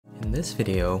In this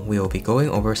video, we will be going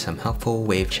over some helpful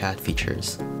Wave chat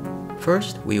features.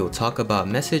 First, we will talk about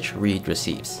message read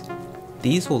receives.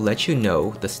 These will let you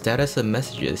know the status of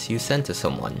messages you sent to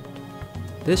someone.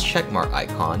 This checkmark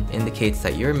icon indicates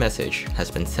that your message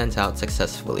has been sent out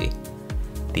successfully.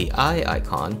 The eye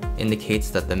icon indicates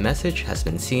that the message has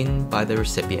been seen by the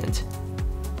recipient.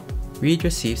 Read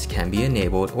receives can be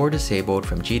enabled or disabled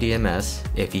from GDMS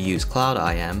if you use Cloud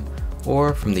IM,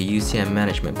 or from the UCM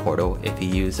management portal if you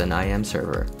use an IM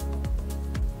server.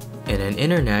 In an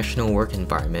international work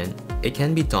environment, it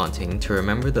can be daunting to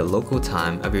remember the local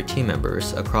time of your team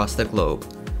members across the globe.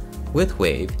 With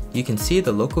Wave, you can see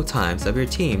the local times of your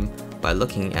team by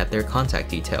looking at their contact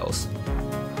details.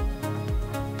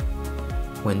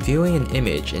 When viewing an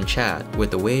image in chat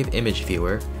with the Wave image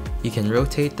viewer, you can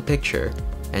rotate the picture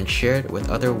and share it with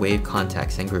other Wave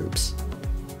contacts and groups.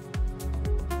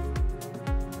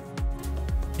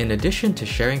 In addition to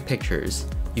sharing pictures,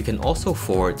 you can also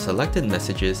forward selected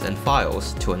messages and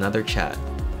files to another chat.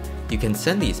 You can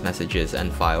send these messages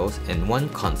and files in one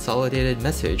consolidated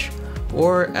message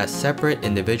or as separate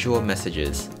individual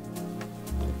messages.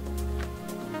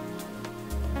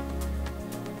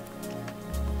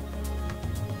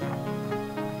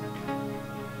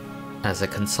 As a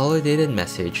consolidated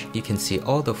message, you can see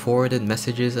all the forwarded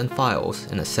messages and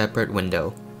files in a separate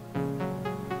window.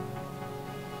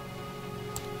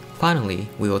 Finally,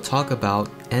 we will talk about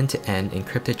end-to-end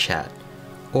encrypted chat,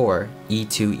 or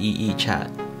E2EE chat,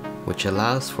 which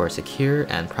allows for secure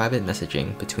and private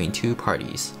messaging between two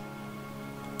parties.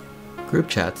 Group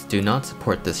chats do not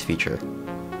support this feature.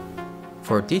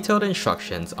 For detailed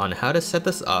instructions on how to set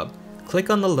this up,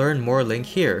 click on the Learn More link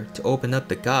here to open up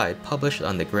the guide published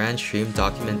on the Grandstream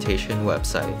documentation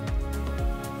website.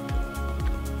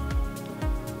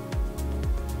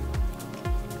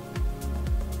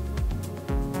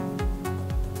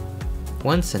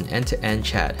 Once an end-to-end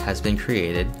chat has been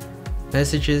created,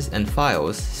 messages and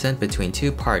files sent between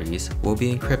two parties will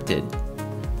be encrypted.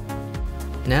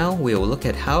 Now we will look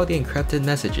at how the encrypted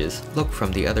messages look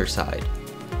from the other side.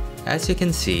 As you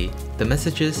can see, the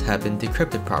messages have been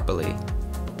decrypted properly.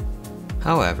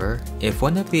 However, if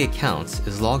one of the accounts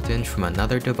is logged in from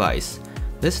another device,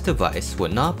 this device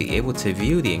would not be able to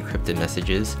view the encrypted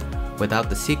messages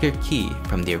without the secret key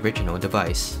from the original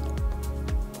device.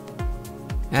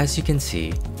 As you can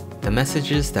see, the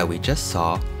messages that we just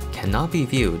saw cannot be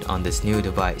viewed on this new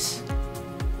device.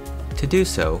 To do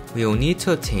so, we will need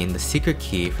to obtain the secret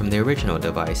key from the original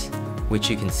device, which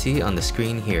you can see on the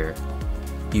screen here.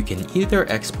 You can either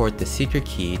export the secret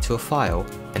key to a file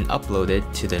and upload it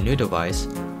to the new device,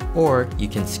 or you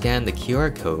can scan the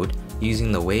QR code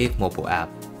using the Wave mobile app.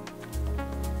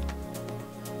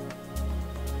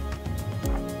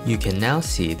 You can now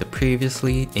see the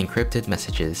previously encrypted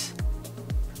messages.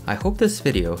 I hope this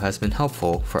video has been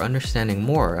helpful for understanding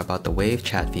more about the Wave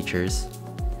chat features.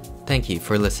 Thank you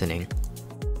for listening.